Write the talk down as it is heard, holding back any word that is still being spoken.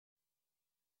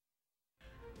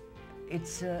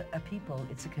It's a people,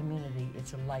 it's a community,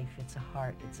 it's a life, it's a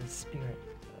heart, it's a spirit.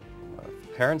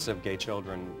 Parents of gay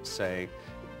children say,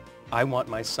 I want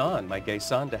my son, my gay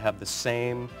son, to have the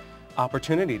same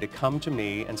opportunity to come to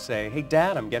me and say, hey,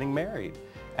 Dad, I'm getting married,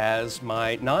 as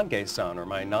my non-gay son or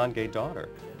my non-gay daughter.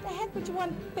 The heck would you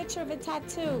want a picture of a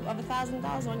tattoo of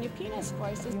 $1,000 on your penis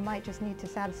for? You might just need to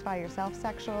satisfy yourself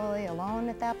sexually alone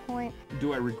at that point.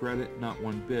 Do I regret it? Not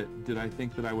one bit. Did I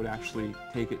think that I would actually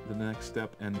take it the next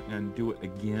step and do it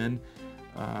again?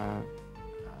 You know.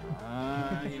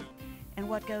 And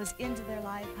what goes into their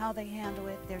life, how they handle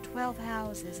it. There are 12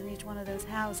 houses, and each one of those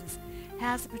houses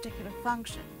has a particular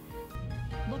function.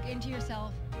 Look into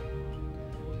yourself,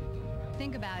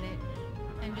 think about it,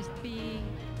 and just be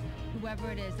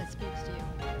whoever it is that speaks to you.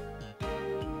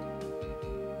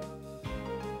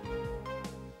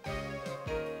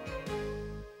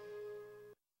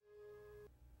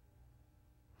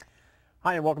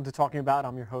 Hi, and welcome to Talking About.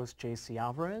 I'm your host, J.C.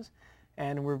 Alvarez,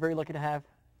 and we're very lucky to have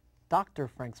Dr.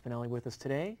 Frank Spinelli with us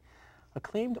today,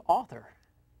 acclaimed author.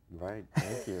 Right,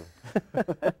 thank you.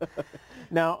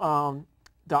 Now,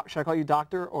 should I call you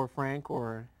Doctor or Frank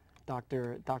or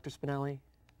Dr. Spinelli?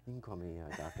 You can call me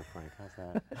Dr. Frank. How's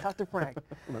that? Dr. Frank.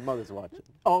 My mother's watching.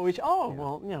 Oh, yeah.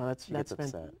 Well, that's gets been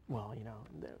upset. Well,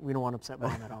 we don't want to upset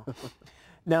Mom at all.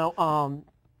 Now,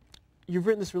 you've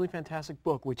written this really fantastic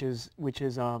book, which is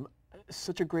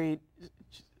such a great,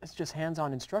 it's just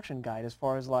hands-on instruction guide as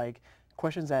far as like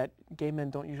questions that gay men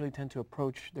don't usually tend to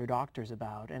approach their doctors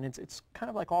about, and it's kind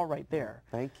of like all right there.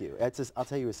 Thank you. I'll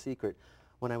tell you a secret.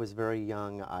 When I was very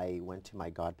young, I went to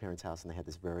my godparents' house, and they had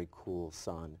this very cool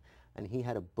son, and he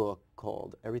had a book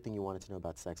called Everything You Wanted to Know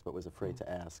About Sex But Was Afraid to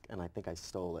Ask, and I think I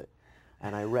stole it.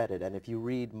 And I read it, and if you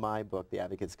read my book, The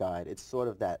Advocate's Guide, it's sort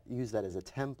of use that as a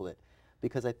template,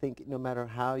 because I think no matter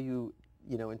how you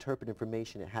interpret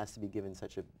information, it has to be given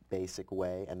such a basic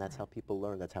way, and that's how people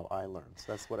learn. That's how I learned.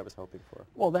 So that's what I was hoping for.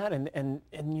 Well, that and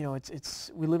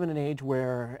we live in an age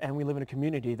where, and we live in a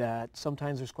community that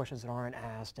sometimes there's questions that aren't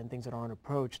asked and things that aren't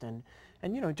approached, and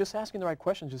just asking the right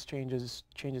questions just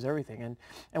changes everything.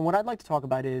 And what I'd like to talk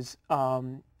about is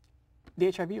the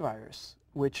HIV virus,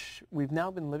 which we've now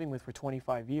been living with for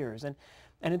 25 years, and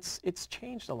it's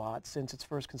changed a lot since its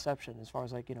first conception, as far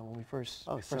as when we first.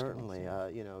 Oh, certainly.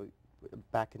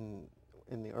 Back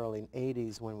in the early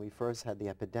 80s, when we first had the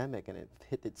epidemic and it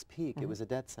hit its peak, it was a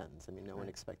death sentence. I mean, no one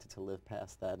expected to live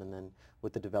past that. And then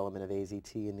with the development of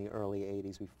AZT in the early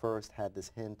 80s, we first had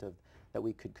this hint of that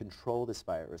we could control this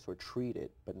virus or treat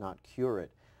it, but not cure it.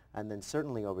 And then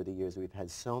certainly over the years, we've had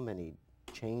so many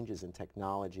changes in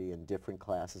technology and different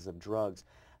classes of drugs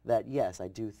that, yes, I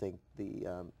do think the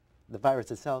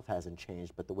virus itself hasn't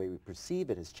changed, but the way we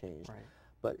perceive it has changed. Right.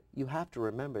 But you have to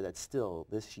remember that still,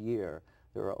 this year,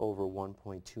 there are over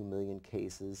 1.2 million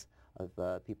cases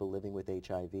of people living with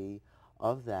HIV.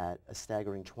 Of that, a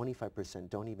staggering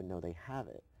 25% don't even know they have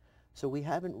it. So we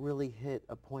haven't really hit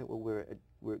a point where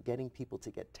we're getting people to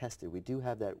get tested. We do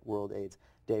have that World AIDS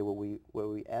Day where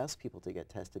we ask people to get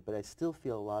tested, but I still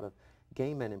feel a lot of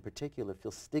gay men in particular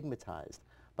feel stigmatized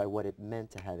by what it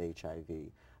meant to have HIV,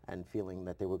 and feeling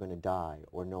that they were going to die,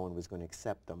 or no one was going to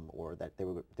accept them, or that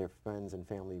their friends and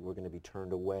family were going to be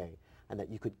turned away, and that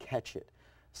you could catch it.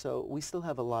 So we still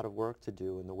have a lot of work to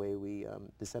do in the way we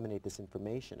disseminate this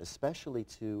information, especially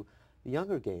to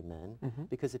younger gay men,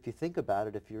 because if you think about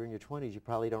it, if you're in your 20s, you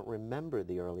probably don't remember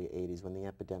the early 80s when the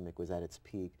epidemic was at its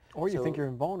peak. Or you think you're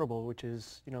invulnerable, which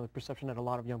is the perception that a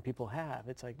lot of young people have.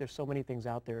 It's like there's so many things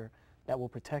out there that will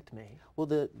protect me. Well,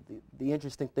 the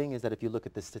interesting thing is that if you look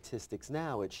at the statistics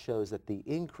now, it shows that the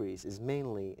increase is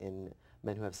mainly in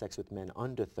men who have sex with men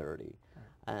under 30.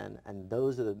 Right. And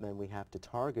those are the men we have to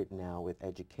target now with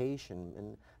education,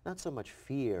 and not so much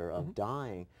fear of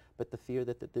dying, but the fear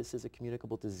that this is a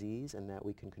communicable disease and that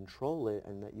we can control it,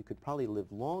 and that you could probably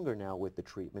live longer now with the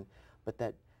treatment, but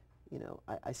that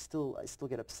I still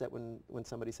get upset when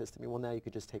somebody says to me, well, now you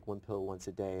could just take one pill once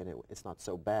a day and it's not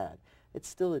so bad. It's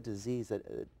still a disease that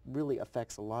really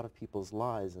affects a lot of people's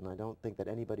lives, and I don't think that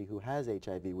anybody who has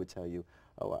HIV would tell you,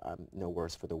 oh, I'm no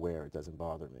worse for the wear, it doesn't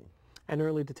bother me. And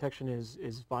early detection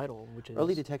is vital, which is...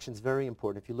 Early detection is very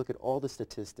important. If you look at all the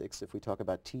statistics, if we talk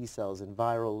about T cells and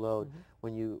viral load,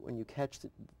 when you catch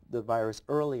the virus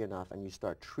early enough and you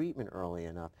start treatment early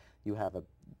enough, you have a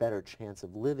better chance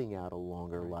of living out a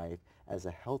longer life as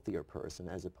a healthier person,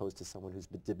 as opposed to someone who's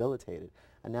been debilitated.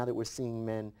 And now that we're seeing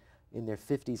men in their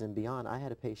 50s and beyond, I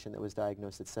had a patient that was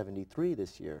diagnosed at 73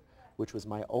 this year, which was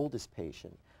my oldest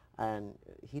patient. And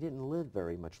he didn't live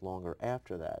very much longer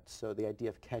after that. So the idea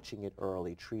of catching it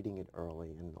early, treating it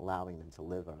early, and allowing them to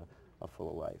live a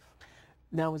fuller life.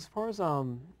 Now, as far as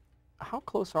how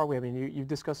close are we? I mean, you've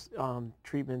discussed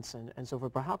treatments and so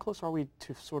forth, but how close are we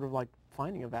to sort of like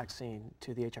finding a vaccine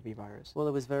to the HIV virus? Well,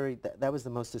 it was that was the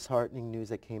most disheartening news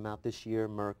that came out this year.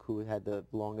 Merck, who had the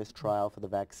longest trial for the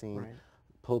vaccine,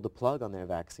 pulled the plug on their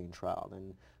vaccine trial.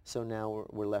 And so now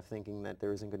we're left thinking that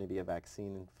there isn't going to be a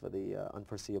vaccine for the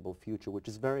unforeseeable future, which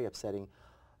is very upsetting,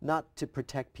 not to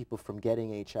protect people from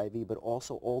getting HIV, but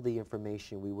also all the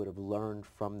information we would have learned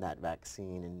from that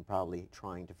vaccine and probably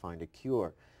trying to find a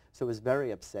cure. So it was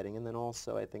very upsetting. And then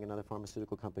also, I think another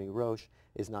pharmaceutical company, Roche,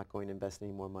 is not going to invest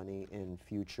any more money in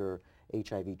future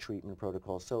HIV treatment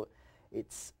protocols. So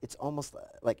it's almost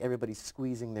like everybody's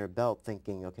squeezing their belt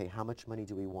thinking, okay, how much money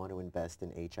do we want to invest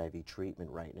in HIV treatment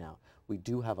right now? We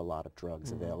do have a lot of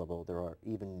drugs available. There are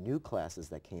even new classes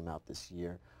that came out this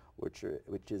year, which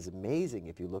is amazing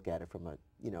if you look at it from a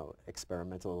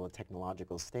experimental or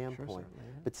technological standpoint.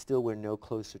 But still, we're no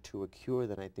closer to a cure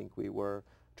than I think we were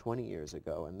 20 years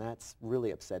ago, and that's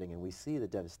really upsetting. And we see the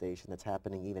devastation that's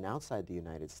happening even outside the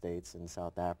United States, in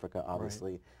South Africa,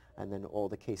 obviously, and then all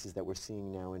the cases that we're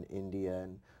seeing now in India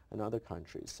and other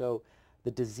countries. So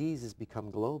the disease has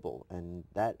become global, and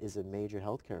that is a major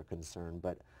healthcare concern.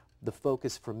 But the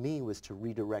focus for me was to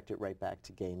redirect it right back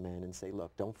to gay men and say,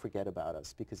 look, don't forget about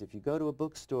us, because if you go to a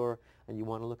bookstore and you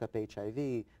want to look up HIV,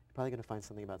 you're probably going to find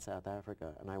something about South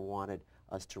Africa, and I wanted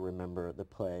us to remember the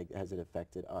plague as it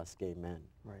affected us gay men.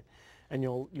 Right. And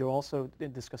you'll also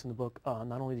discuss in the book,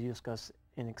 not only do you discuss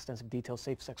in extensive detail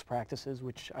safe sex practices,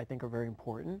 which I think are very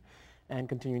important, and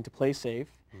continuing to play safe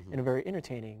in a very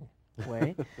entertaining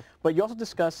way, but you also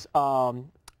discuss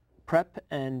PrEP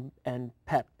and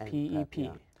PEP, P-E-P.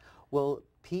 Yeah. Well,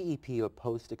 PEP, or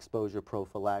post-exposure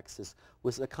prophylaxis,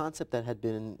 was a concept that had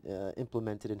been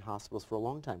implemented in hospitals for a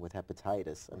long time with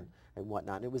hepatitis and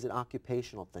whatnot. And it was an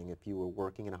occupational thing. If you were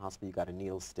working in a hospital, you got a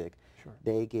needle stick.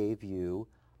 They gave you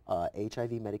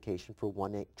HIV medication for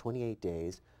 28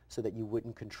 days so that you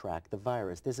wouldn't contract the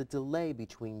virus. There's a delay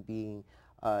between being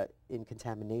in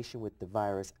contamination with the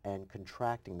virus and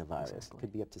contracting the virus. It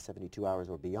could be up to 72 hours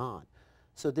or beyond.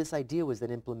 So this idea was then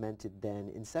implemented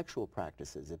then in sexual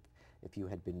practices. If you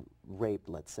had been raped,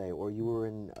 let's say, or you were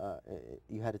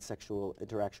you had a sexual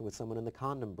interaction with someone and the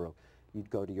condom broke, you'd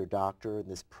go to your doctor, and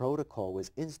this protocol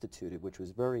was instituted, which was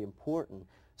very important,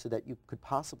 so that you could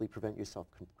possibly prevent yourself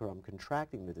from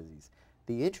contracting the disease.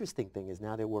 The interesting thing is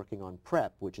now they're working on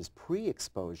PrEP, which is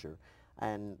pre-exposure,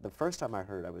 and the first time I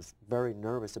heard, I was very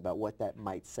nervous about what that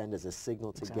might send as a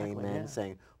signal to gay men,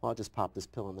 saying, well, I'll just pop this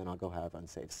pill and then I'll go have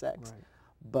unsafe sex.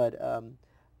 But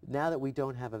now that we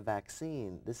don't have a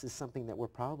vaccine, this is something that we're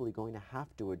probably going to have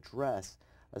to address,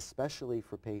 especially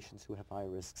for patients who have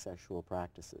high-risk sexual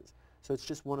practices. So it's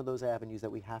just one of those avenues that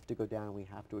we have to go down and we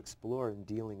have to explore in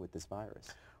dealing with this virus.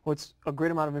 Well, it's a great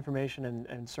amount of information,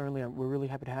 and certainly we're really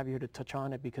happy to have you here to touch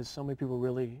on it, because so many people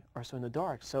really are so in the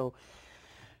dark. So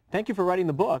thank you for writing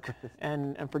the book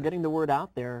and for getting the word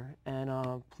out there. And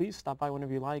please stop by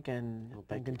whenever you like and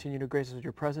continue to grace us with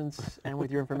your presence and with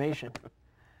your information.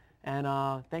 And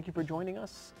thank you for joining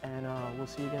us, and we'll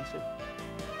see you again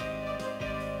soon.